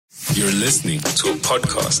You're listening to a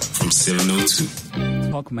podcast from 702.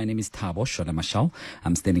 My name is Thabo Shoda.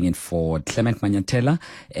 I'm standing in for Clement Manyatela,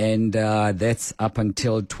 and that's up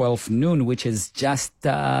until 12 noon, which is just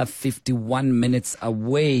 51 minutes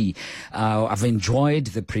away. I've enjoyed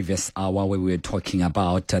the previous hour where we were talking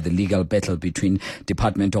about the legal battle between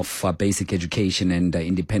Department of Basic Education and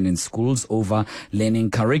independent schools over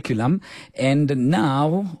learning curriculum. And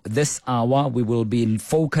now, this hour, we will be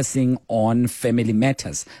focusing on family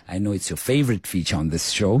matters. I know it's your favorite feature on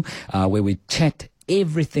this show, where we chat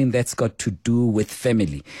everything that's got to do with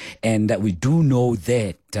family. And we do know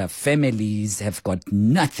that families have got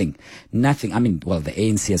nothing. I mean, well, the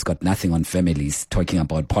ANC has got nothing on families, talking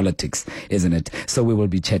about politics, isn't it? So we will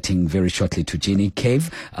be chatting very shortly to Jeannie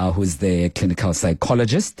Cave, who's the clinical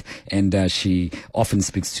psychologist, and she often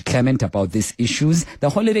speaks to Clement about these issues.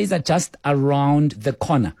 The holidays are just around the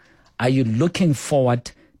corner. Are you looking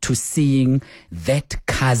forward to seeing that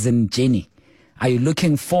cousin Jenny? Are you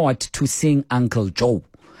looking forward to seeing Uncle Joe?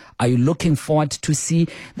 Are you looking forward to see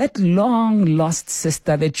that long-lost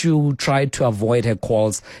sister that you try to avoid her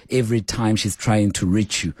calls every time she's trying to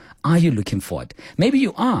reach you? Are you looking forward? Maybe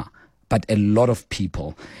you are, but a lot of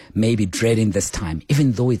people may be dreading this time,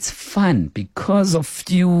 even though it's fun because of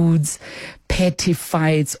feuds, petty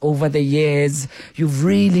fights over the years. You've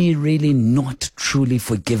really not truly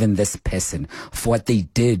forgiven this person for what they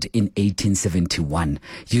did in 1871.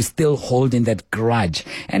 You're still holding that grudge.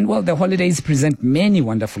 And well, the holidays present many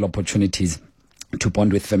wonderful opportunities to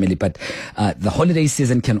bond with family, but the holiday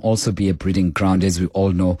season can also be a breeding ground, as we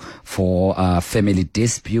all know, for family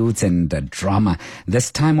disputes and drama.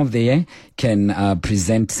 This time of the year can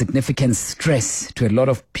present significant stress to a lot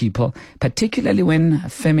of people, particularly when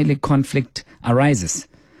family conflict arises.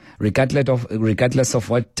 Regardless of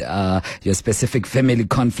what your specific family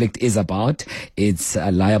conflict is about, it's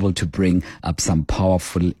liable to bring up some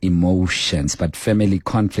powerful emotions. But family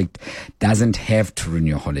conflict doesn't have to ruin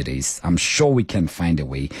your holidays. I'm sure we can find a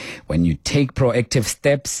way. When you take proactive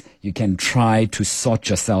steps, you can try to sort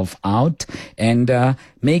yourself out and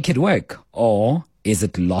make it work. Or is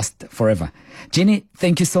it lost forever? Jenny,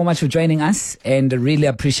 thank you so much for joining us and really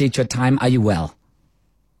appreciate your time. Are you well?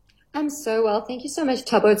 I'm so well. Thank you so much,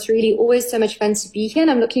 Thabo. It's really always so much fun to be here, and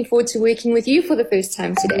I'm looking forward to working with you for the first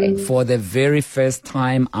time today. For the very first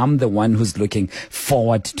time, I'm the one who's looking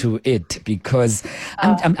forward to it because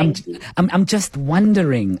I'm just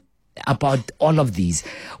wondering about all of these.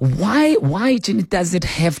 Why, Jenny, does it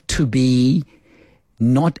have to be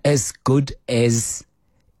not as good as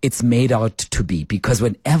it's made out to be? Because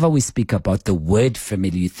whenever we speak about the word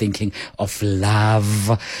family, you're thinking of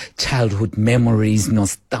love, childhood memories,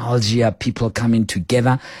 nostalgia, people coming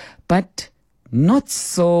together, but not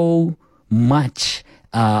so much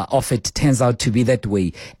of it turns out to be that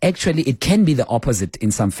way. Actually, it can be the opposite in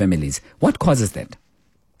some families. What causes that?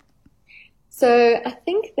 So I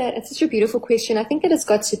think that it's such a beautiful question. I think that it's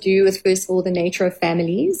got to do with, first of all, the nature of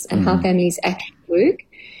families and how families actually work.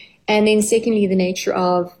 And then secondly, the nature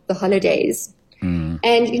of the holidays. And,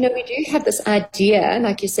 we do have this idea,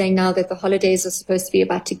 like you're saying now, that the holidays are supposed to be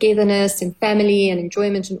about togetherness and family and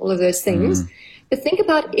enjoyment and all of those things. But think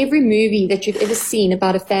about every movie that you've ever seen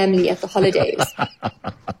about a family at the holidays.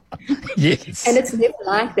 Yes. And it's never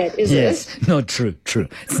like that, is it? Yes. No, true.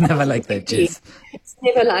 It's never like that, yes. It's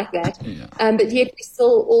never like that. Yeah. But yet we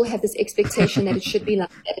still all have this expectation that it should be like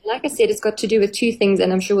that. And like I said, it's got to do with two things,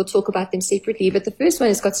 and I'm sure we'll talk about them separately. But the first one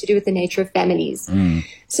has got to do with the nature of families.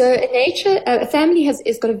 So a family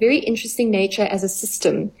has got a very interesting nature as a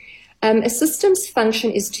system. A system's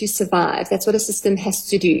function is to survive. That's what a system has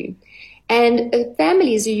to do. And a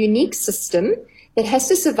family is a unique system that has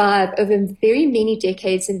to survive over very many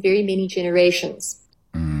decades and very many generations.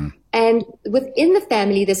 And within the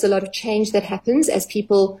family, there's a lot of change that happens as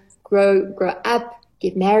people grow up,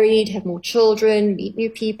 get married, have more children, meet new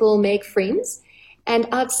people, make friends. And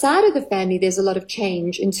outside of the family, there's a lot of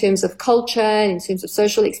change in terms of culture, in terms of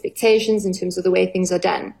social expectations, in terms of the way things are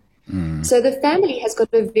done. So the family has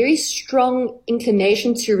got a very strong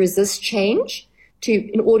inclination to resist change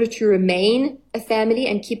in order to remain a family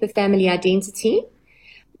and keep a family identity.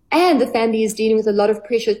 And the family is dealing with a lot of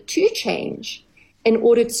pressure to change in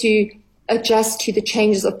order to adjust to the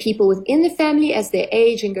changes of people within the family as they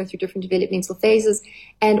age and go through different developmental phases,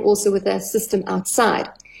 and also with the system outside.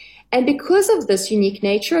 And because of this unique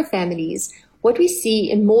nature of families, what we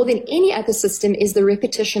see in more than any other system is the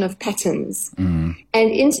repetition of patterns and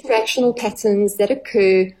interactional patterns that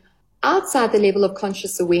occur outside the level of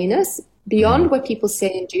conscious awareness, beyond what people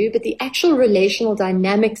say and do, but the actual relational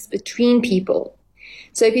dynamics between people.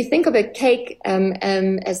 So if you think of a cake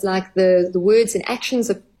as like the words and actions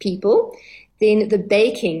of people, then the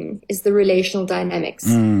baking is the relational dynamics.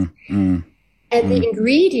 And the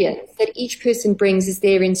ingredients that each person brings is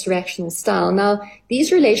their interactional style. Now,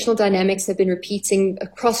 these relational dynamics have been repeating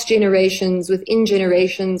across generations, within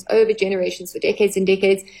generations, over generations, for decades and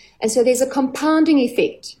decades. And so there's a compounding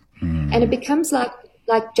effect. And it becomes like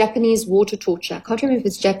Japanese water torture. I can't remember if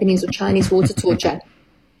it's Japanese or Chinese water torture,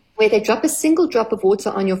 where they drop a single drop of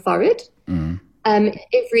water on your forehead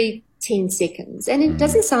every 10 seconds. And it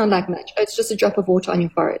doesn't sound like much. It's just a drop of water on your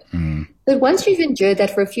forehead. But once you've endured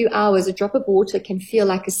that for a few hours, a drop of water can feel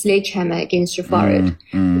like a sledgehammer against your forehead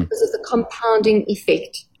because of the compounding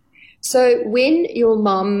effect. So when your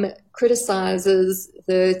mom criticizes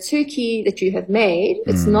the turkey that you have made,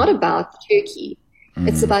 it's not about the turkey.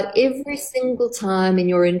 It's about every single time in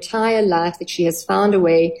your entire life that she has found a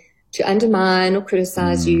way to undermine or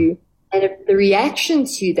criticize you. And if the reaction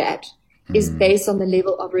to that is based on the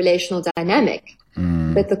level of relational dynamic.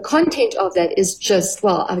 But the content of that is just,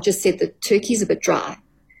 well, I've just said the turkey's a bit dry.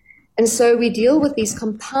 And so we deal with these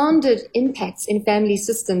compounded impacts in family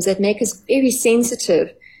systems that make us very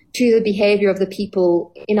sensitive to the behavior of the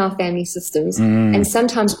people in our family systems. And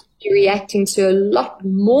sometimes we're reacting to a lot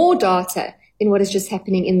more data in what is just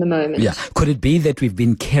happening in the moment. Yeah. Could it be that we've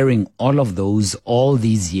been carrying all of those all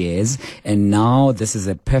these years, and now this is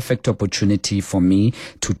a perfect opportunity for me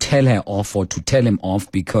to tell her off or to tell him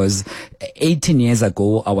off, because 18 years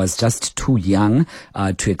ago, I was just too young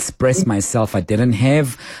to express myself. I didn't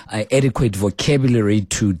have adequate vocabulary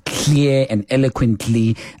to clear and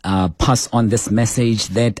eloquently pass on this message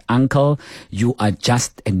that, uncle, you are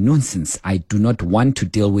just a nuisance. I do not want to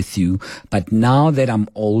deal with you. But now that I'm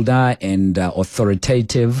older and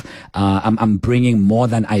authoritative, I'm bringing more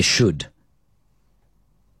than I should.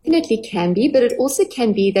 Definitely can be, but it also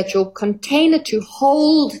can be that your container to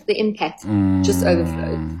hold the impact just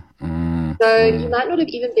overflows. So you might not have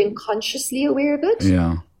even been consciously aware of it.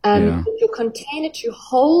 But your container to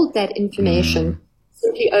hold that information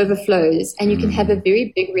simply overflows, and you can have a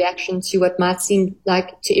very big reaction to what might seem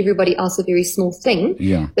like to everybody else a very small thing.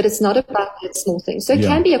 But it's not about that small thing. So it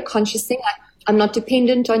can be a conscious thing, like, I'm not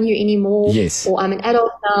dependent on you anymore, or I'm an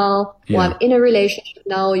adult now, or I'm in a relationship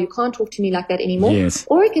now, or you can't talk to me like that anymore.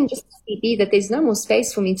 Or it can just be that there's no more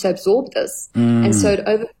space for me to absorb this. And so it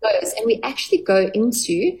overflows, and we actually go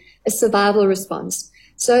into a survival response.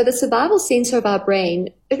 So the survival center of our brain,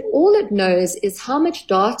 all it knows is how much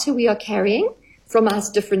data we are carrying from our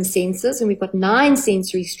different senses. And we've got 9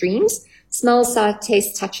 sensory streams: smell, sight,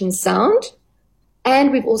 taste, touch, and sound.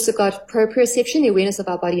 And we've also got proprioception, the awareness of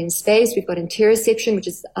our body in space. We've got interoception, which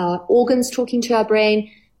is our organs talking to our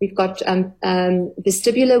brain. We've got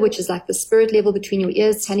vestibular, which is like the spirit level between your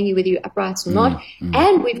ears, telling you whether you're upright or not.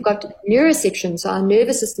 And we've got neuroception, so our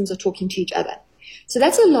nervous systems are talking to each other. So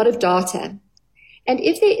that's a lot of data. And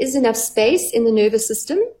if there is enough space in the nervous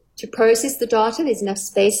system to process the data, there's enough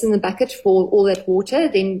space in the bucket for all that water,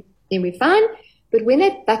 then we're fine. But when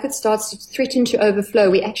that bucket starts to threaten to overflow,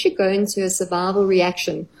 we actually go into a survival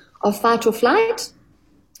reaction of fight or flight.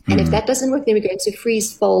 And if that doesn't work, then we go into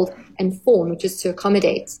freeze, fold, and fawn, which is to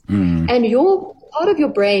accommodate. And your part of your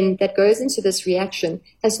brain that goes into this reaction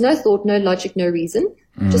has no thought, no logic, no reason,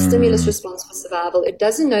 just stimulus response for survival. It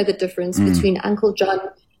doesn't know the difference between Uncle John,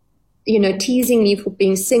 teasing me for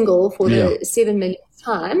being single for the 7 millionth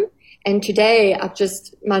time, and today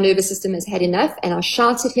my nervous system has had enough, and I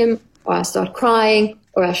shout at him, or I start crying,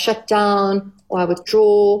 or I shut down, or I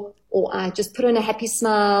withdraw, or I just put on a happy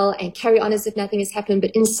smile and carry on as if nothing has happened, but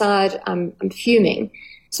inside I'm fuming.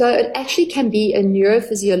 So it actually can be a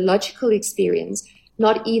neurophysiological experience,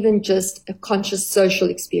 not even just a conscious social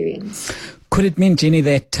experience. Could it mean, Jenny,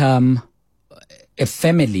 that a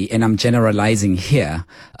family, and I'm generalizing here,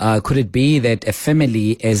 could it be that a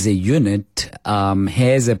family as a unit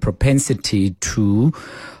has a propensity to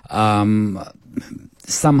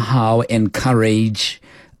somehow encourage,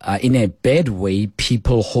 in a bad way,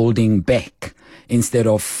 people holding back instead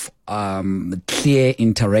of clear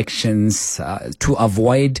interactions to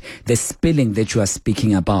avoid the spilling that you are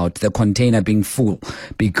speaking about, the container being full?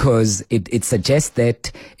 Because it suggests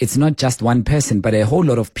that it's not just one person, but a whole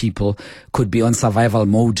lot of people could be on survival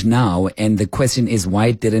mode now. And the question is,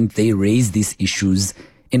 why didn't they raise these issues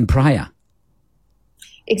in prior?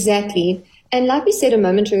 Exactly. And like we said a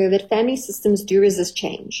moment ago, that family systems do resist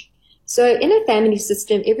change. So in a family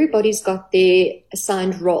system, everybody's got their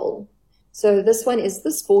assigned role. So this one is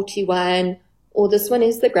the sporty one, or this one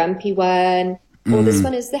is the grumpy one, or this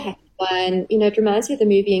one is the happy one. It reminds me of the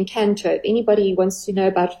movie Encanto. If anybody wants to know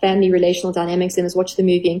about family relational dynamics, then watch the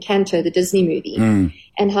movie Encanto, the Disney movie,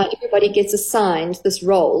 and how everybody gets assigned this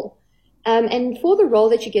role. And for the role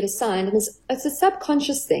that you get assigned, and it's a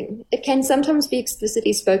subconscious thing. It can sometimes be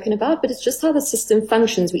explicitly spoken about, but it's just how the system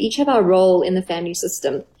functions. We each have our role in the family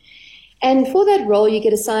system. And for that role, you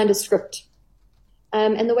get assigned a script.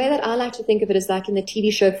 And the way that I like to think of it is like in the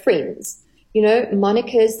TV show Friends. You know,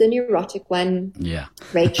 Monica is the neurotic one. Yeah.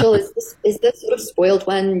 Rachel is the sort of spoiled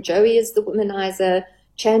one. Joey is the womanizer.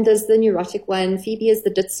 Chanda's the neurotic one. Phoebe is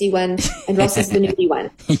the ditzy one. And Ross is the moody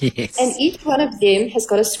one. Yes. And each one of them has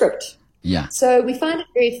got a script. Yeah. So we find it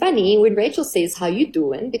very funny when Rachel says, "How you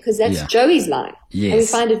doing?" because that's Joey's line. Yes. And we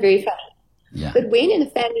find it very funny. Yeah. But when in a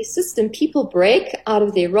family system, people break out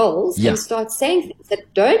of their roles and start saying things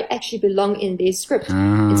that don't actually belong in their script,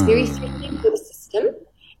 it's very threatening for the system.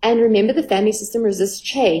 And remember, the family system resists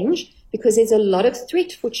change because there's a lot of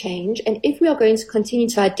threat for change. And if we are going to continue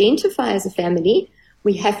to identify as a family,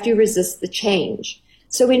 we have to resist the change.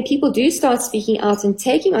 So when people do start speaking out and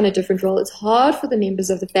taking on a different role, it's hard for the members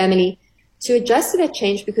of the family to adjust to that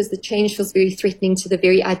change because the change feels very threatening to the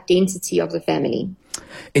very identity of the family.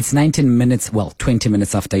 It's 20 minutes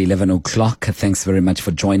after 11 o'clock. Thanks very much for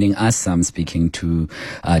joining us. I'm speaking to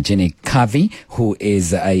Jenny Covey, who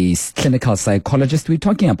is a clinical psychologist. We're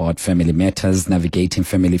talking about family matters, navigating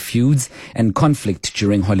family feuds and conflict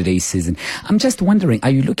during holiday season. I'm just wondering, are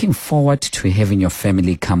you looking forward to having your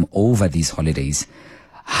family come over these holidays?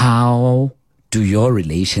 How do your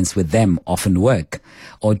relations with them often work?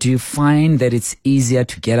 Or do you find that it's easier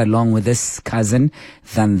to get along with this cousin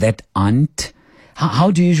than that aunt?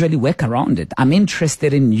 How do you usually work around it? I'm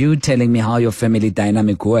interested in you telling me how your family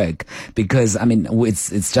dynamic work, because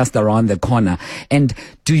it's just around the corner. And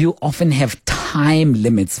do you often have time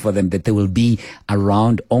limits for them that they will be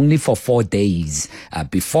around only for 4 days,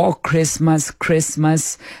 before Christmas,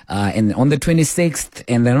 and on the 26th,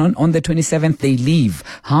 and then on the 27th they leave?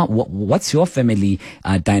 What's your family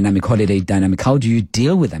holiday dynamic? How do you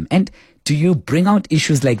deal with them? And do you bring out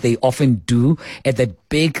issues like they often do at that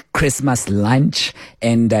big Christmas lunch,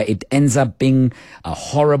 and it ends up being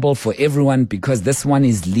horrible for everyone because this one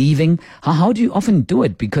is leaving? How do you often do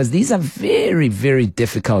it? Because these are very, very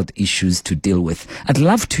difficult issues to deal with. I'd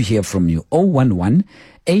love to hear from you.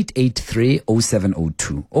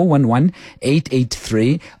 011-883-0702.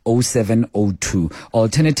 011-883-0702.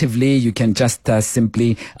 Alternatively, you can just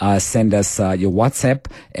simply send us your WhatsApp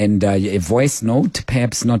and a voice note,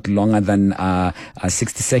 perhaps not longer than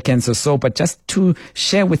 60 seconds or so, but just to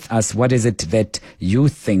share with us what is it that you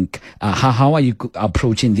think. How are you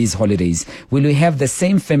approaching these holidays? Will you have the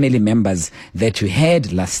same family members that you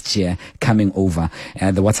had last year coming over?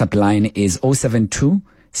 The WhatsApp line is 072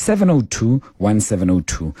 702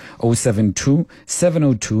 1702. 072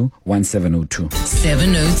 702 1702.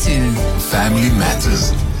 702. Family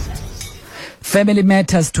Matters. Family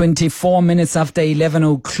Matters, 24 minutes after 11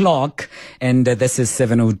 o'clock. And this is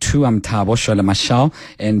 702. I'm Thabo Shola,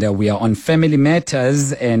 and we are on Family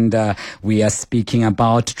Matters, and we are speaking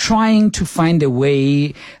about trying to find a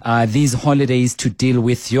way these holidays to deal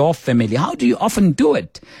with your family. How do you often do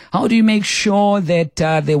it? How do you make sure that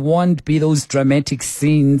there won't be those dramatic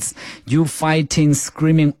scenes, you fighting,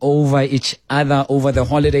 screaming over each other over the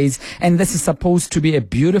holidays? And this is supposed to be a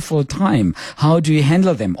beautiful time. How do you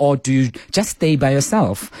handle them? Or do you just stay by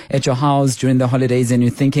yourself at your house during the holidays and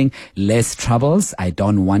you're thinking, less troubles, I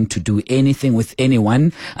don't want to do anything with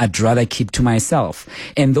anyone, I'd rather keep to myself?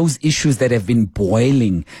 And those issues that have been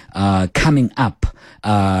boiling, coming up,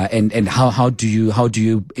 and how do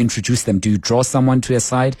you introduce them? Do you draw someone to your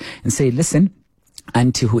side and say, listen,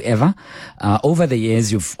 auntie, whoever, over the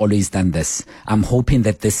years you've always done this. I'm hoping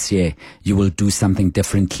that this year you will do something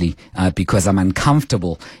differently, because I'm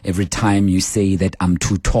uncomfortable every time you say that I'm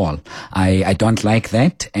too tall. I don't like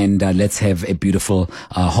that, and let's have a beautiful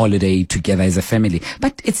holiday together as a family.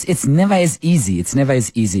 But it's never as easy. It's never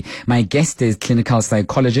as easy. My guest is clinical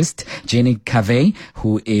psychologist Jenny Covey,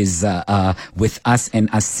 who is with us and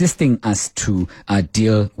assisting us to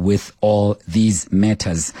deal with all these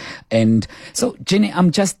matters. And so, Jenny,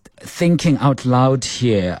 I'm just thinking out loud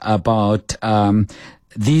here about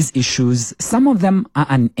these issues. Some of them are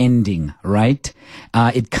unending, right?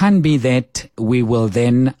 It can be that we will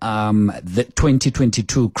then, the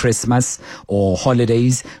 2022 Christmas or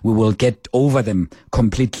holidays, we will get over them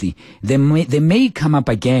completely. They may come up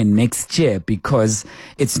again next year because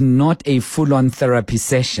it's not a full-on therapy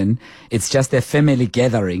session. It's just a family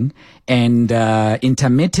gathering. And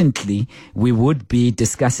intermittently, we would be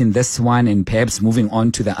discussing this one and perhaps moving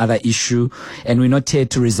on to the other issue. And we're not here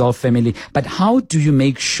to resolve family. But how do you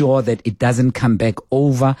make sure that it doesn't come back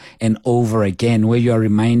over and over again, where you are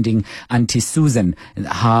reminding Auntie Susan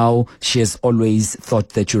how she has always thought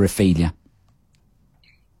that you're a failure?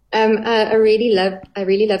 I really love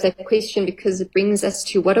that question, because it brings us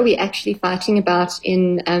to what are we actually fighting about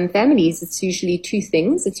in families. It's usually two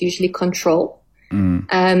things. It's usually control,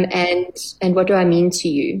 and what do I mean to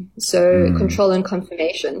you? So control and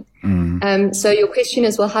confirmation. So your question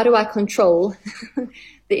is, well, how do I control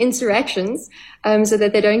the interactions so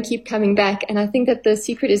that they don't keep coming back? And I think that the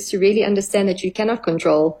secret is to really understand that you cannot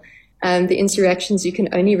control the interactions. You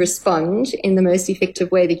can only respond in the most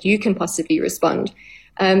effective way that you can possibly respond.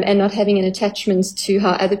 And not having an attachment to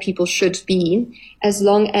how other people should be, as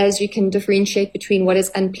long as you can differentiate between what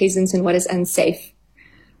is unpleasant and what is unsafe.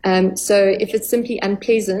 So if it's simply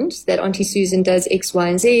unpleasant that Auntie Susan does X, Y,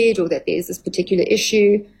 and Z, or that there's this particular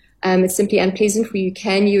issue, it's simply unpleasant for you,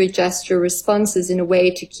 can you adjust your responses in a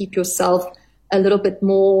way to keep yourself a little bit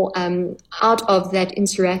more out of that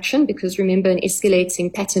interaction? Because remember, an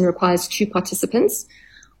escalating pattern requires two participants.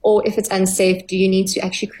 Or if it's unsafe, do you need to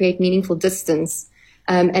actually create meaningful distance?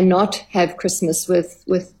 And not have Christmas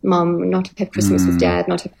with mom, not have Christmas with dad,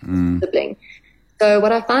 not have Christmas with sibling. So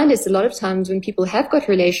what I find is a lot of times when people have got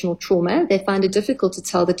relational trauma, they find it difficult to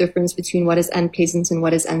tell the difference between what is unpleasant and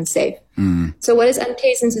what is unsafe. So what is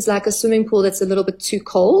unpleasant is like a swimming pool that's a little bit too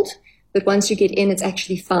cold, but once you get in, it's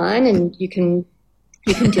actually fine, and you can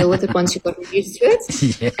deal with it once you've gotten used to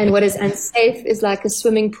it. Yeah. And what is unsafe is like a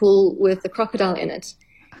swimming pool with a crocodile in it.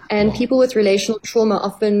 And people with relational trauma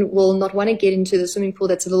often will not want to get into the swimming pool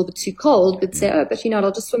that's a little bit too cold, but say, oh, but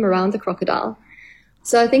I'll just swim around the crocodile.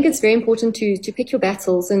 So I think it's very important to pick your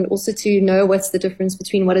battles, and also to know what's the difference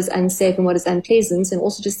between what is unsafe and what is unpleasant, and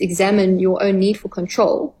also just examine your own need for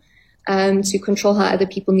control, to control how other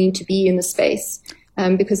people need to be in the space.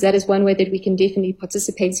 Because that is one way that we can definitely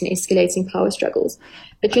participate in escalating power struggles.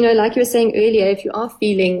 But, like you were saying earlier, if you are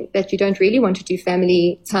feeling that you don't really want to do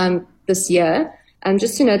family time this year,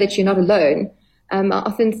 just to know that you're not alone. I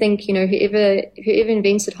often think, whoever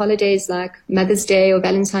invented holidays like Mother's Day or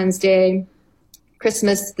Valentine's Day,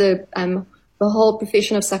 Christmas, the whole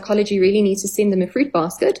profession of psychology really needs to send them a fruit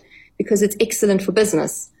basket, because it's excellent for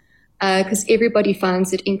business, because everybody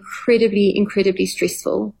finds it incredibly, incredibly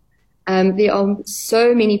stressful. There are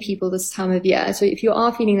so many people this time of year. So if you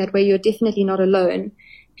are feeling that way, you're definitely not alone.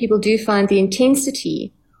 People do find the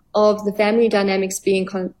intensity of the family dynamics being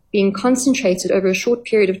concentrated over a short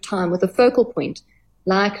period of time with a focal point,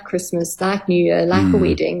 like Christmas, like New Year, like a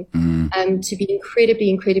wedding, to be incredibly,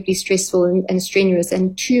 incredibly stressful and strenuous,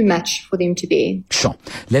 and too much for them to bear. Sure.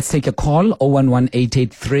 Let's take a call,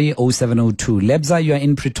 011-883-0702. Lebza, you are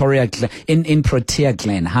in Pretoria, in Protea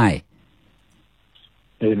Glen. Hi.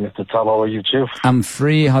 Hey, Mr. Tab, how are you, Chief? I'm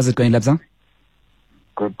free. How's it going, Lebza?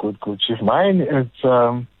 Good, Chief. Mine is,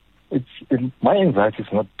 my anxiety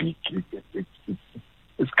is not big.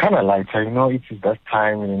 It's kind of lighter, It is that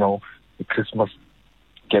time, the Christmas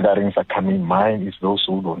gatherings are coming. Mine is those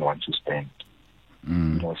who don't want to spend.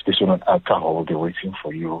 Especially on alcohol, they're waiting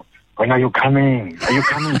for you. When are you coming? Are you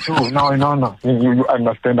coming too? No. You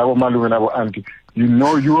understand, our malu and our auntie.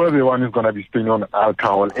 You are the one who's going to be spending on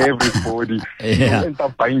alcohol. Everybody. You end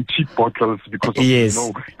up buying cheap bottles because of,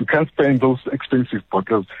 you can't spend those expensive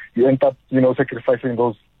bottles. You end up, sacrificing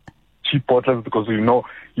those cheap bottles because you'll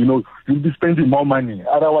be spending more money.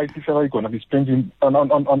 Otherwise, if you're going to be spending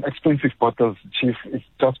on expensive bottles, Chief, it's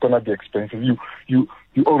just going to be expensive. You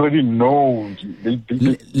already know.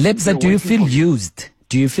 Lebza, do you feel used?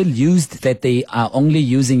 Do you feel used that they are only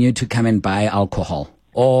using you to come and buy alcohol,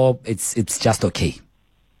 or it's just okay?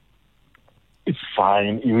 It's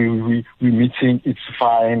fine. We meeting. It's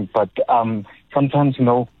fine, but sometimes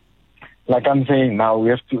like I'm saying now, we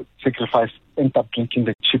have to sacrifice. End up drinking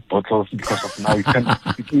the cheap bottles because of now. You can't.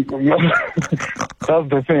 That's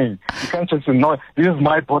the thing. You can't just say, no, this is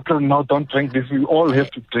my bottle. No, don't drink this. We all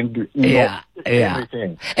have to drink this.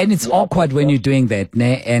 Everything. And it's awkward when you're doing that,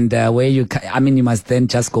 ne? And where you must then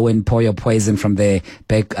just go and pour your poison from the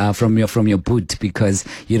back, from your boot, because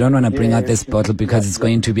you don't want to bring out this bottle because it's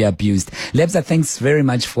going to be abused. Lebza, thanks very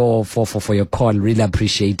much for your call. Really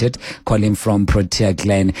appreciate it. Calling from Protea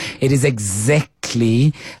Glen. It is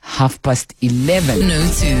exactly 11:30. No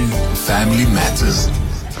to Family Matters.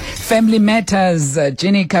 Family Matters.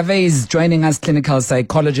 Jenny Cave is joining us, clinical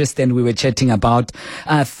psychologist, and we were chatting about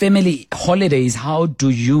family holidays. How do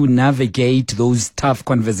you navigate those tough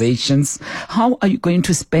conversations? How are you going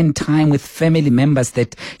to spend time with family members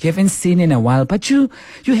that you haven't seen in a while, but you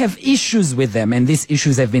have issues with them, and these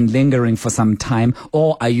issues have been lingering for some time?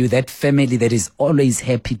 Or are you that family that is always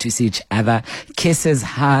happy to see each other, kisses,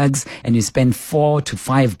 hugs, and you spend 4 to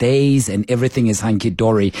 5 days and everything is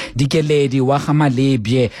hunky-dory? Dikeledi,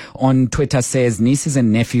 Wahamalebye, on Twitter says nieces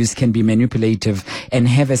and nephews can be manipulative and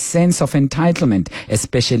have a sense of entitlement,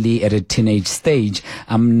 especially at a teenage stage.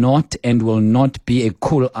 I'm not and will not be a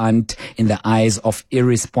cool aunt in the eyes of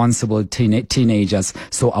irresponsible teenagers,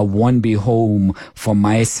 so I won't be home for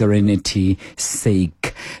my serenity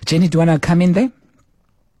sake. Jenny, do you want to come in there?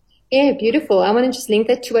 Yeah, beautiful. I want to just link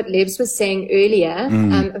that to what Lebs was saying earlier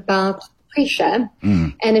about pressure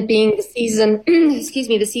and it being the season,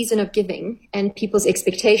 the season of giving and people's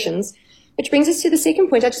expectations, which brings us to the second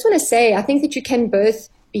point. I just want to say, I think that you can both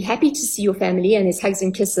be happy to see your family and there's hugs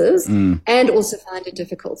and kisses and also find it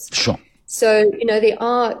difficult. Sure. So,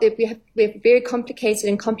 we have very complicated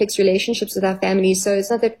and complex relationships with our families. So it's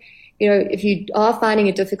not that, if you are finding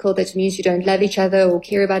it difficult, that means you don't love each other or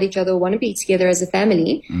care about each other or want to be together as a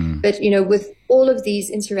family. But, with all of these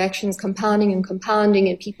interactions compounding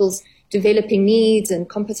and people's developing needs and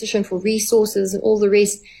competition for resources and all the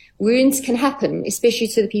rest, wounds can happen, especially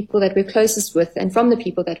to the people that we're closest with and from the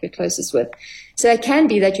people that we're closest with. So it can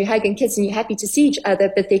be that you hug and kiss and you're happy to see each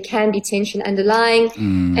other, but there can be tension underlying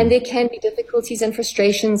and there can be difficulties and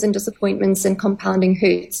frustrations and disappointments and compounding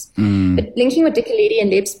hurts. But linking what Dikoledi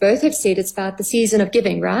and Lebs both have said, it's about the season of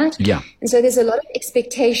giving, right? Yeah. And so there's a lot of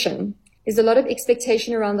expectation. There's a lot of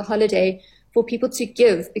expectation around the holiday for people to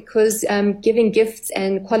give because giving gifts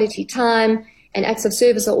and quality time and acts of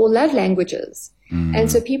service are all love languages.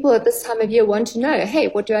 And so people at this time of year want to know, hey,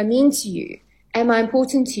 what do I mean to you? Am I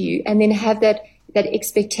important to you? And then have that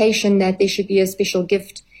expectation that there should be a special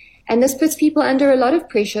gift. And this puts people under a lot of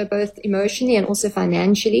pressure, both emotionally and also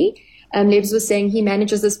financially. Lebs was saying he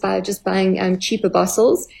manages this by just buying cheaper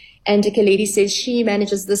bottles. And Dikoledi says she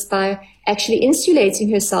manages this by actually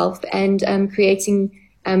insulating herself and creating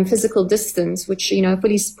physical distance, which,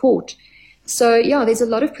 fully support. So, yeah, there's a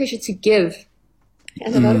lot of pressure to give.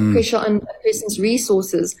 And a lot of pressure on a person's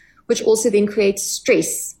resources, which also then creates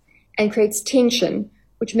stress and creates tension,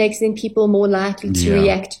 which makes then people more likely to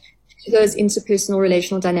react to those interpersonal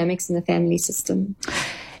relational dynamics in the family system.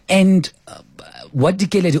 And what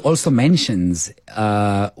Dikoledi also mentions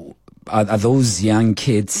are those young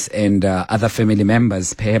kids and other family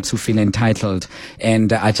members perhaps who feel entitled.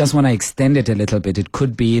 And I just want to extend it a little bit. It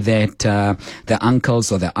could be that the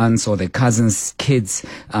uncles or the aunts or the cousins' kids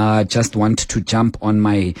just want to jump on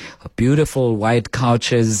my beautiful white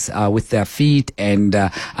couches with their feet, and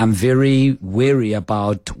I'm very wary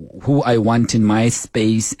about who I want in my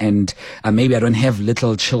space, and maybe I don't have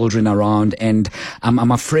little children around, and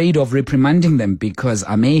I'm afraid of reprimanding them because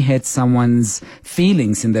I may hurt someone's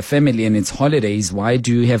feelings in the family. And it's holidays. Why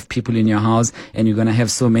do you have people in your house and you're going to have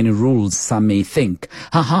so many rules, some may think?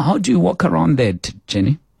 How do you walk around that,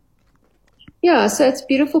 Jenny? Yeah, so it's a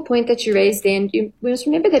beautiful point that you raised there. And we must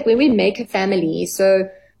remember that when we make a family, so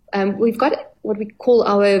we've got what we call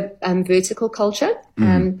our vertical culture,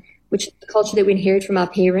 which is the culture that we inherit from our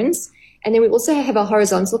parents. And then we also have our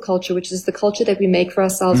horizontal culture, which is the culture that we make for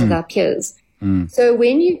ourselves with our peers. So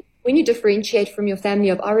when you differentiate from your family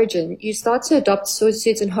of origin, you start to adopt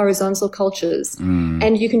certain horizontal cultures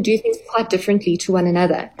and you can do things quite differently to one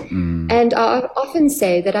another. And I often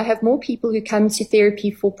say that I have more people who come to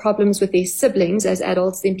therapy for problems with their siblings as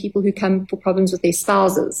adults than people who come for problems with their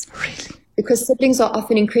spouses. Really? Because siblings are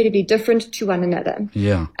often incredibly different to one another.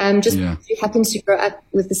 Because you happen to grow up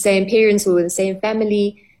with the same parents or with the same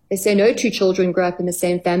family. They say no two children grow up in the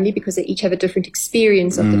same family because they each have a different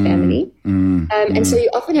experience of the family. And so you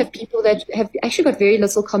often have people that have actually got very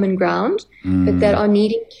little common ground, but that are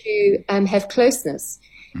needing to have closeness.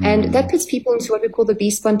 And that puts people into what we call the be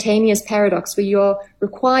spontaneous paradox, where you're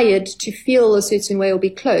required to feel a certain way or be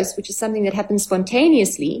close, which is something that happens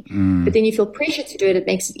spontaneously, but then you feel pressure to do it. It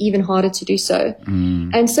makes it even harder to do so.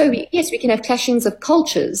 And so, we can have clashings of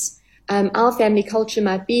cultures. Our family culture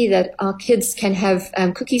might be that our kids can have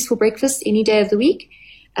cookies for breakfast any day of the week,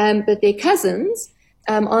 but their cousins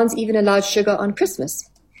aren't even allowed sugar on Christmas.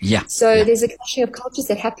 So there's a clashing of cultures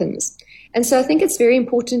that happens. And so I think it's very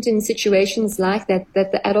important in situations like that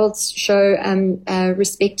the adults show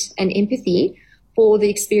respect and empathy for the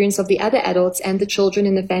experience of the other adults and the children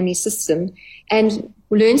in the family system, and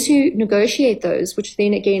learn to negotiate those, which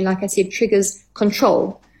then again, like I said, triggers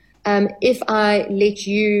control. If I let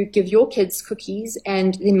you give your kids cookies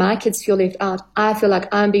and then my kids feel left out, I feel like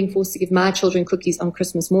I'm being forced to give my children cookies on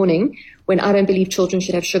Christmas morning when I don't believe children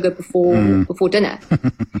should have sugar before dinner.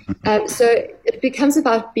 So it becomes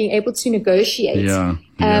about being able to negotiate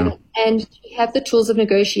and to have the tools of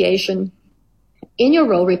negotiation in your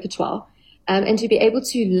role repertoire, and to be able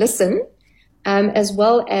to listen as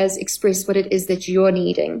well as express what it is that you're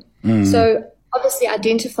needing. So obviously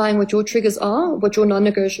identifying what your triggers are, what your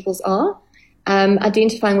non-negotiables are,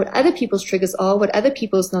 identifying what other people's triggers are, what other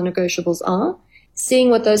people's non-negotiables are, seeing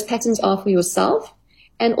what those patterns are for yourself,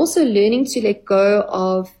 and also learning to let go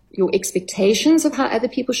of your expectations of how other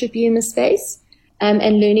people should be in the space,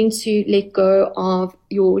 and learning to let go of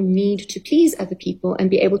your need to please other people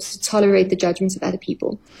and be able to tolerate the judgments of other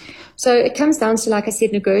people. So it comes down to, like I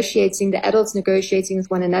said, negotiating, the adults negotiating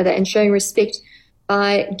with one another and showing respect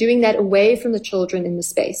by doing that away from the children in the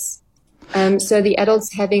space. So the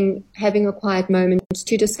adults having a quiet moment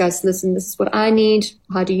to discuss, listen, this is what I need.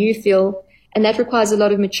 How do you feel? And that requires a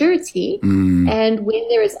lot of maturity. And when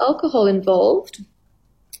there is alcohol involved,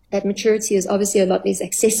 that maturity is obviously a lot less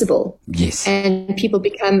accessible. Yes. And people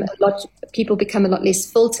become a lot less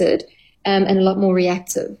filtered, and a lot more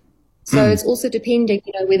reactive. So it's also depending,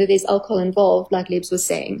 whether there's alcohol involved, like Lebs was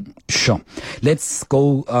saying. Sure. Let's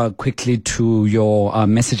go quickly to your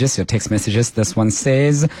messages, your text messages. This one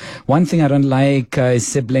says, one thing I don't like is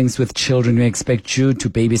siblings with children who expect you to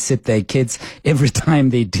babysit their kids every time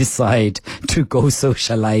they decide to go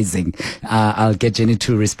socializing. I'll get Jenny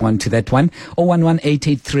to respond to that one.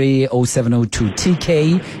 011-883-0702.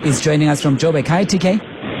 TK is joining us from Joburg. Hi, TK.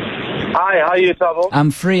 Hi, how are you, Tabo?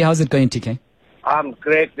 I'm free. How's it going, TK? I'm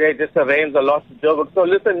great. Just rains a lot in Joburg. So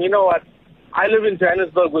listen, you know what? I live in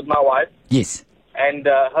Johannesburg with my wife. Yes. And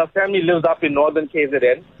her family lives up in northern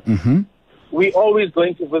KZN. Mm-hmm. We're always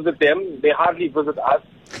going to visit them. They hardly visit us.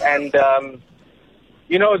 And,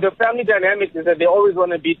 the family dynamic is that they always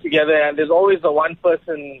want to be together, and there's always the one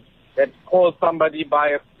person that calls somebody by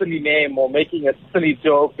a silly name or making a silly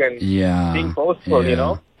joke and being boastful,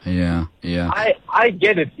 Yeah. I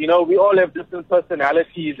get it. We all have different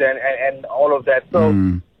personalities and all of that. So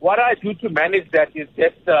what I do to manage that is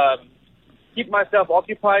just keep myself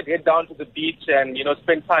occupied, head down to the beach and,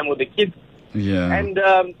 spend time with the kids. Yeah. And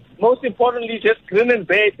most importantly, just grin and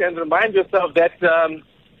bear it and remind yourself that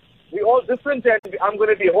we're all different and I'm going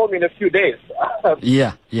to be home in a few days.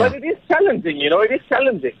 Yeah. But it is challenging, it is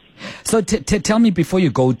challenging. So tell me, before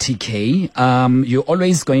you go, TK, you're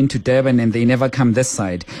always going to Durban and they never come this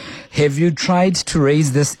side. Have you tried to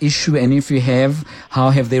raise this issue? And if you have,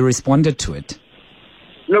 how have they responded to it?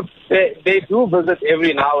 Look, they do visit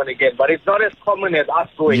every now and again, but it's not as common as us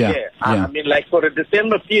going there. I mean, like for the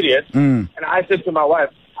December period, and I said to my wife,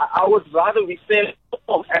 I would rather we stay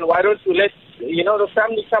home, and why don't you let the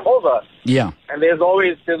family come over? Yeah. And there's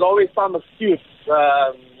always some excuse,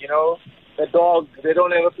 the dog, they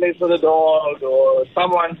don't have a place for the dog, or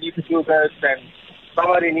someone needs to do this and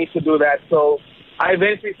somebody needs to do that. So I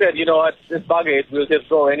eventually said, you know what, just bugger it, we'll just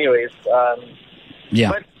go anyways. But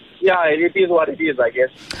yeah, it is what it is, I guess.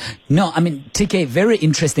 No, I mean, TK, very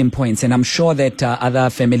interesting points, and I'm sure that other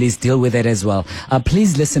families deal with it as well.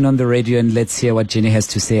 Please listen on the radio and let's hear what Jenny has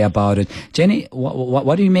to say about it. Jenny,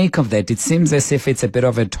 what do you make of that? It seems as if it's a bit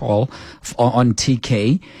of a toll on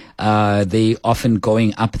TK. They often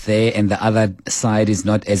going up there and the other side is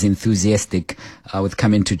not as enthusiastic with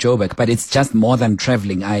coming to Joburg, but it's just more than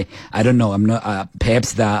traveling. I don't know. I'm not,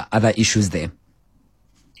 perhaps there are other issues there.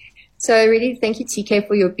 So really, thank you, TK,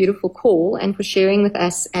 for your beautiful call and for sharing with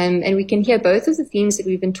us. And we can hear both of the themes that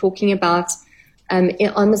we've been talking about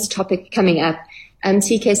on this topic coming up.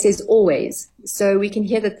 TK says always. So we can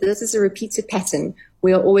hear that this is a repeated pattern.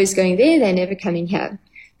 We are always going there. They're never coming here.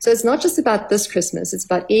 So it's not just about this Christmas. It's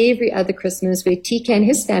about every other Christmas where TK and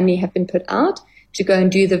his family have been put out to go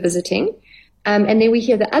and do the visiting. And then we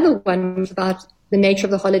hear the other one about the nature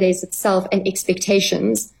of the holidays itself and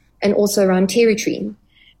expectations, and also around territory.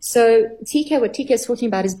 So what TK is talking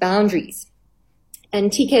about is boundaries. And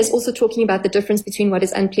TK is also talking about the difference between what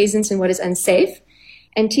is unpleasant and what is unsafe.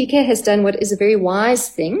 And TK has done what is a very wise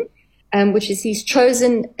thing, which is he's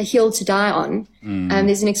chosen a hill to die on.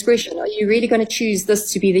 There's an expression, are you really going to choose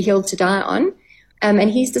this to be the hill to die on? And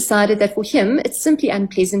he's decided that for him, it's simply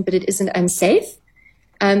unpleasant, but it isn't unsafe.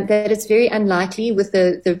 That it's very unlikely with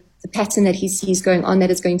the pattern that he sees going on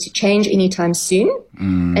that is going to change anytime soon.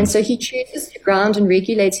 And so he chooses to ground and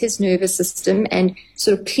regulate his nervous system and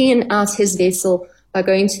sort of clean out his vessel by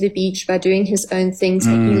going to the beach, by doing his own thing,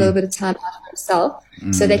 taking a little bit of time out for himself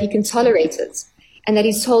so that he can tolerate it. And that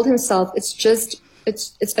he's told himself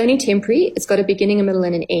it's only temporary. It's got a beginning, a middle,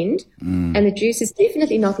 and an end. And the juice is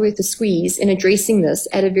definitely not worth the squeeze in addressing this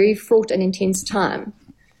at a very fraught and intense time.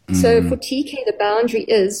 So for TK, the boundary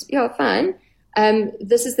is, fine.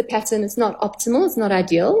 This is the pattern. It's not optimal. It's not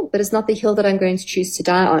ideal, but it's not the hill that I'm going to choose to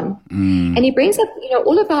die on. And he brings up,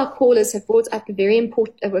 all of our callers have brought up a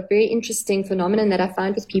very interesting phenomenon that I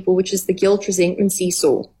find with people, which is the guilt resentment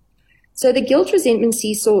seesaw. So the guilt resentment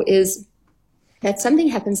seesaw is that something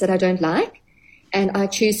happens that I don't like and I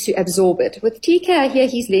choose to absorb it. With TK, I hear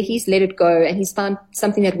he's let it go and he's found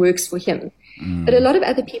something that works for him. But a lot of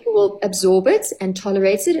other people will absorb it and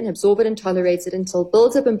tolerate it and absorb it and tolerate it until it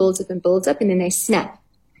builds up and builds up and builds up, and then they snap.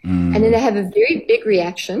 And then they have a very big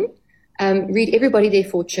reaction, read everybody their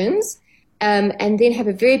fortunes, and then have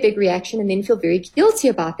a very big reaction and then feel very guilty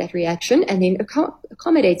about that reaction and then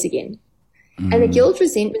accommodate again. And the guilt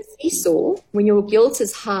resentment seesaw, when your guilt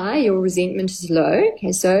is high, your resentment is low.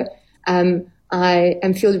 Okay, so I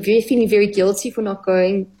am feeling very guilty for not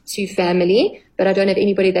going to family, but I don't have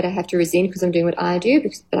anybody that I have to resent because I'm doing what I do,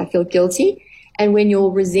 but I feel guilty. And when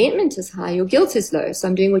your resentment is high, your guilt is low. So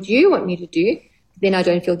I'm doing what you want me to do, then I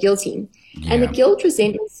don't feel guilty. Yeah. And the guilt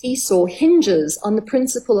resentment seesaw hinges on the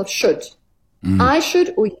principle of should. I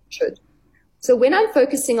should or you should. So when I'm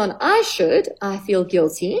focusing on I should, I feel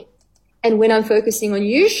guilty. And when I'm focusing on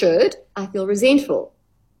you should, I feel resentful.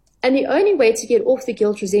 And the only way to get off the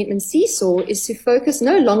guilt resentment seesaw is to focus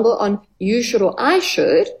no longer on you should or I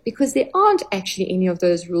should, because there aren't actually any of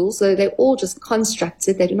those rules. So they're all just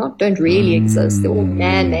constructed. They don't really exist. They're all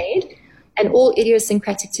man-made and all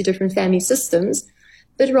idiosyncratic to different family systems,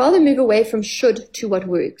 but rather move away from should to what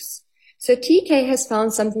works. So TK has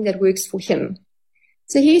found something that works for him.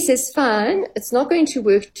 So he says, fine, it's not going to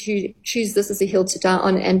work to choose this as a hill to die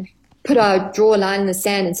on and draw a line in the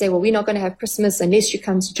sand and say, well, we're not going to have Christmas unless you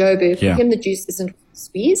come to Joburg. For him, the juice isn't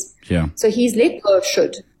squeezed. Yeah. So he's let go of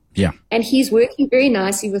should. Yeah. And he's working very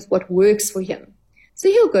nicely with what works for him. So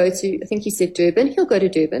he'll go to, I think he said Durban. He'll go to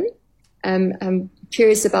Durban. I'm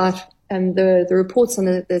curious about the reports on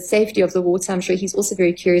the safety of the water. I'm sure he's also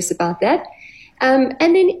very curious about that. And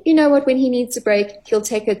then, you know what, when he needs a break, he'll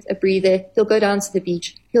take a breather. He'll go down to the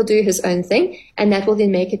beach. He'll do his own thing. And that will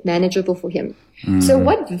then make it manageable for him. So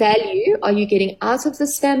what value are you getting out of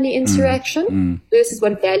this family interaction versus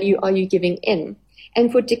what value are you giving in?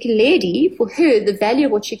 And for Dikeledi, for her, the value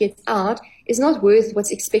of what she gets out is not worth what's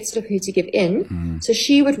expected of her to give in. So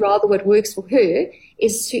she would rather, what works for her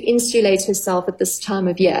is to insulate herself at this time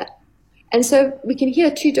of year. And so we can hear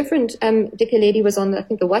two different, Dikeledi was on, I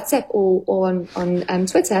think, the WhatsApp or on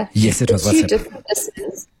Twitter. Yes, it was WhatsApp. Two different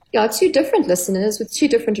listeners. Yeah, two different listeners with two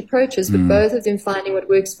different approaches, but both of them finding what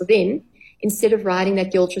works for them, instead of riding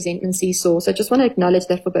that guilt resentment seesaw. So I just want to acknowledge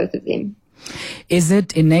that for both of them. Is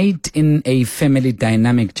it innate in a family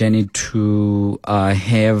dynamic, Jenny, to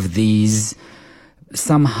have these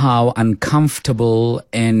somehow uncomfortable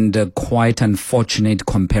and quite unfortunate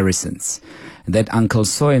comparisons? That Uncle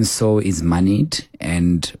so-and-so is moneyed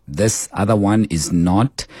and this other one is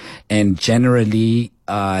not. And generally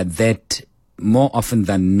that more often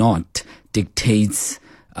than not dictates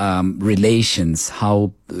relations,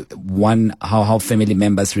 how family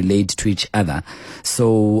members relate to each other.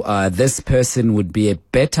 So this person would be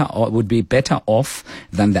better off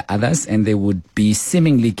than the others, and they would be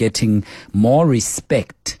seemingly getting more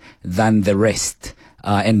respect than the rest,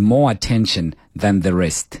 and more attention than the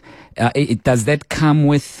rest. Does that come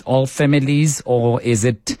with all families, or is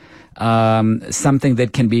it something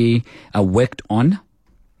that can be worked on?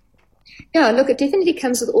 Yeah, look, it definitely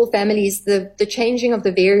comes with all families. The changing of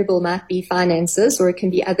the variable might be finances, or it can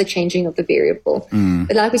be other changing of the variable.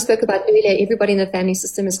 But like we spoke about earlier, everybody in the family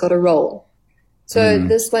system has got a role. So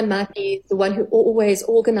this one might be the one who always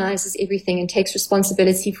organizes everything and takes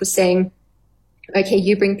responsibility for saying, okay,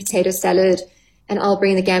 you bring potato salad and I'll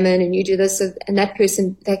bring the gammon and you do this. And that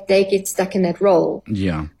person, that they get stuck in that role.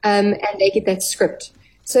 Yeah. And they get that script.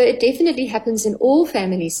 So it definitely happens in all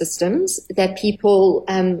family systems that people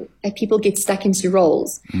get stuck into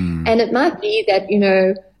roles. And it might be that, you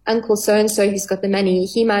know, Uncle so-and-so who's got the money,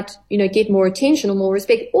 he might, you know, get more attention or more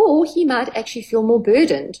respect, or he might actually feel more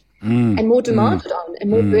burdened and more demanded on and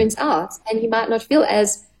more burnt out. And he might not feel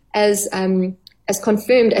as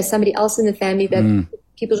confirmed as somebody else in the family that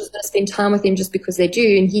people just want to spend time with him just because they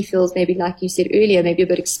do. And he feels maybe, like you said earlier, maybe a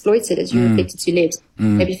bit exploited, as you reflected to Led,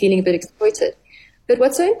 maybe feeling a bit exploited. But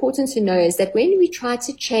what's so important to know is that when we try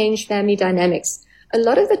to change family dynamics, a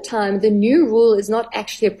lot of the time the new rule is not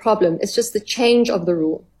actually a problem. It's just the change of the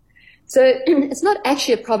rule. So it's not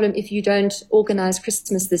actually a problem if you don't organize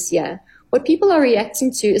Christmas this year. What people are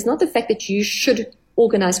reacting to is not the fact that you should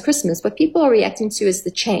organize Christmas. What people are reacting to is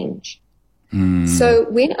the change. So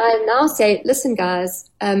when I now say, listen, guys,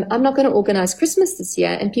 I'm not going to organize Christmas this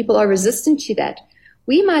year, and people are resistant to that,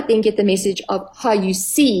 we might then get the message of how you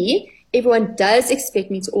see everyone does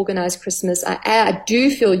expect me to organize Christmas. I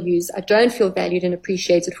do feel used. I don't feel valued and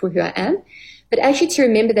appreciated for who I am. But actually to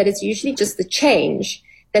remember that it's usually just the change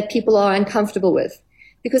that people are uncomfortable with,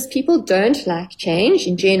 because people don't like change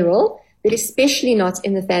in general, but especially not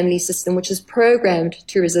in the family system, which is programmed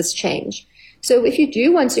to resist change. So if you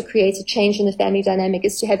do want to create a change in the family dynamic,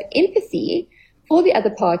 is to have empathy for the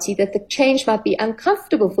other party, that the change might be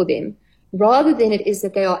uncomfortable for them, rather than it is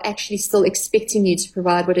that they are actually still expecting you to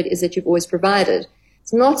provide what it is that you've always provided.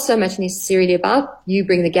 It's not so much necessarily about you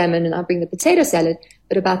bring the gammon and I bring the potato salad,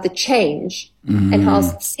 but about the change and how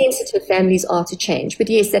sensitive families are to change. But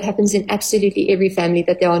yes, that happens in absolutely every family,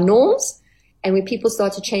 that there are norms, and when people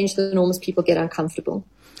start to change the norms, people get uncomfortable.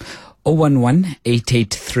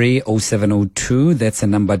 011-883-0702. That's a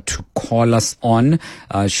number to call us on.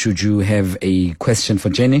 Should you have a question for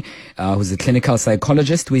Jenny, who's a clinical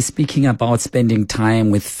psychologist. We're speaking about spending time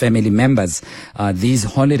with family members. These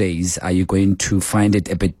holidays, are you going to find it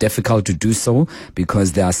a bit difficult to do so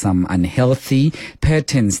because there are some unhealthy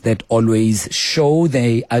patterns that always show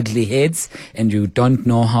their ugly heads and you don't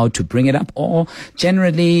know how to bring it up? Or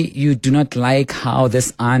generally you do not like how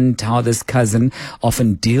this aunt, how this cousin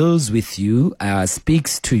often deals with you,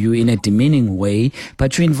 speaks to you in a demeaning way,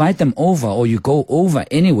 but you invite them over or you go over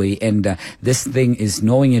anyway, and this thing is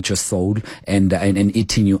gnawing at your soul and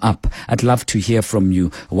eating you up. I'd love to hear from you.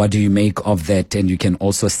 What do you make of that? And you can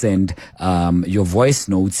also send your voice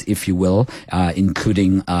notes, if you will,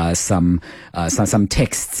 including some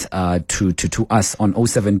texts to us on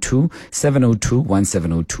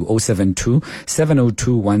 072-702-1702,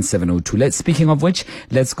 072-702-1702. Speaking of which,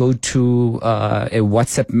 let's go to a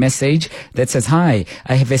WhatsApp message that says, "Hi,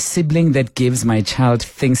 I have a sibling that gives my child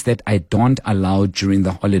things that I don't allow during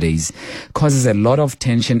the holidays. Causes a lot of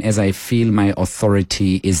tension as I feel my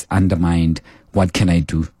authority is undermined. What can I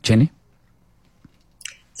do?" Jenny?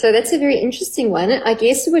 So that's a very interesting one. I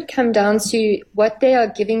guess it would come down to what they are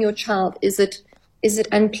giving your child. Is it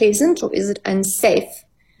unpleasant or is it unsafe?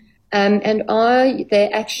 And are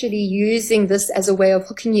they actually using this as a way of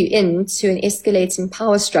hooking you into an escalating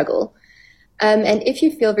power struggle? And if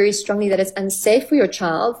you feel very strongly that it's unsafe for your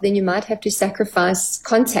child, then you might have to sacrifice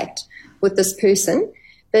contact with this person.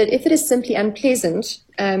 But if it is simply unpleasant,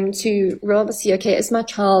 to rather see, okay, is my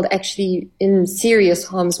child actually in serious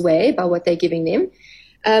harm's way by what they're giving them?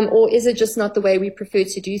 Or is it just not the way we prefer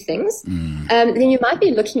to do things? Then you might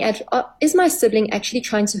be looking at, is my sibling actually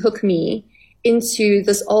trying to hook me into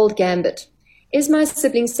this old gambit? Is my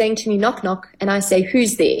sibling saying to me, knock, knock, and I say,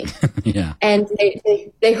 who's there? Yeah. And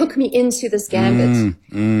they hook me into this gambit.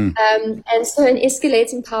 And so an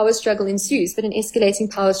escalating power struggle ensues, but an escalating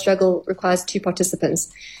power struggle requires two participants.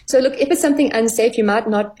 So look, if it's something unsafe, you might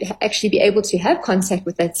not actually be able to have contact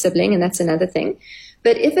with that sibling, and that's another thing.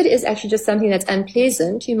 But if it is actually just something that's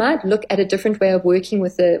unpleasant, you might look at a different way of working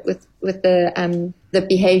with the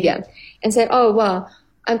behavior and say, oh, wow,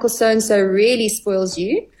 Uncle so-and-so really spoils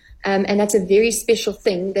you. And that's a very special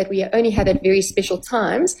thing that we only have at very special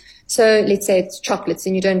times. So let's say it's chocolates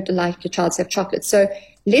and you don't like your child to have chocolates. So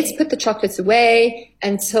let's put the chocolates away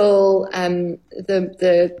until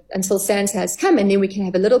until Santa has come, and then we can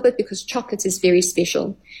have a little bit because chocolates is very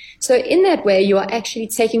special. So in that way, you are actually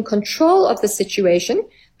taking control of the situation,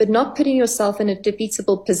 but not putting yourself in a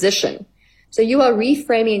defeatable position. So you are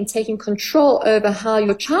reframing and taking control over how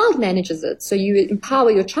your child manages it. So you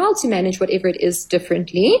empower your child to manage whatever it is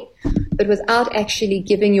differently, but without actually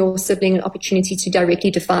giving your sibling an opportunity to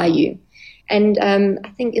directly defy you. And I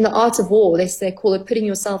think in the art of war, they call it putting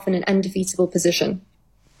yourself in an undefeatable position.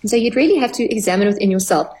 So you'd really have to examine within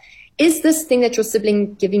yourself, is this thing that your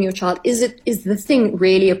sibling giving your child, is the thing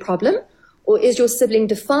really a problem? Or is your sibling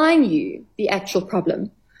defying you the actual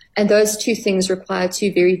problem? And those two things require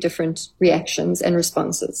two very different reactions and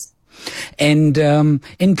responses. And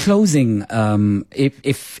in closing,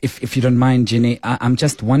 if you don't mind, Jenny, I'm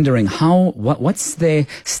just wondering what's the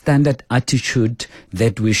standard attitude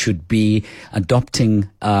that we should be adopting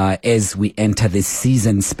as we enter this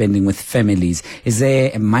season spending with families? Is there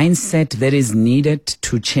a mindset that is needed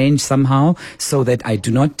to change somehow so that I do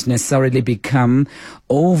not necessarily become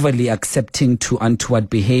overly accepting to untoward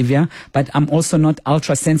behavior, but I'm also not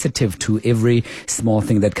ultra sensitive to every small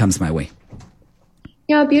thing that comes my way?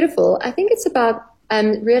 Yeah, beautiful. I think it's about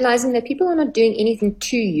realizing that people are not doing anything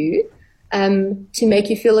to you to make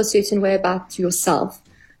you feel a certain way about yourself.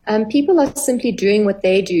 People are simply doing what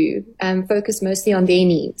they do, focus mostly on their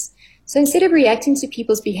needs. So instead of reacting to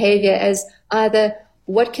people's behavior as either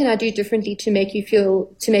what can I do differently to make you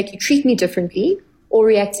treat me differently, or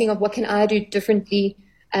reacting of what can I do differently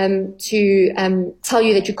to tell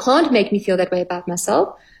you that you can't make me feel that way about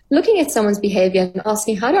myself, looking at someone's behavior and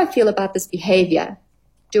asking, how do I feel about this behavior?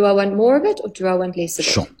 Do I want more of it or do I want less of it?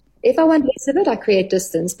 Sure. If I want less of it, I create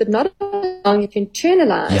distance, but not allowing it to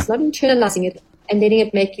internalize, not internalizing it and letting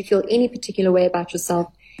it make you feel any particular way about yourself.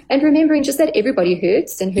 And remembering just that everybody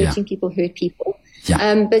hurts and hurting people hurt people.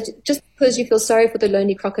 Yeah. But just because you feel sorry for the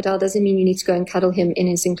lonely crocodile doesn't mean you need to go and cuddle him in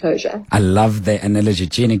his enclosure. I love the analogy.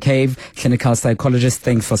 Jenny Cave, clinical psychologist,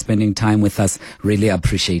 thanks for spending time with us. Really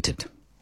appreciate it.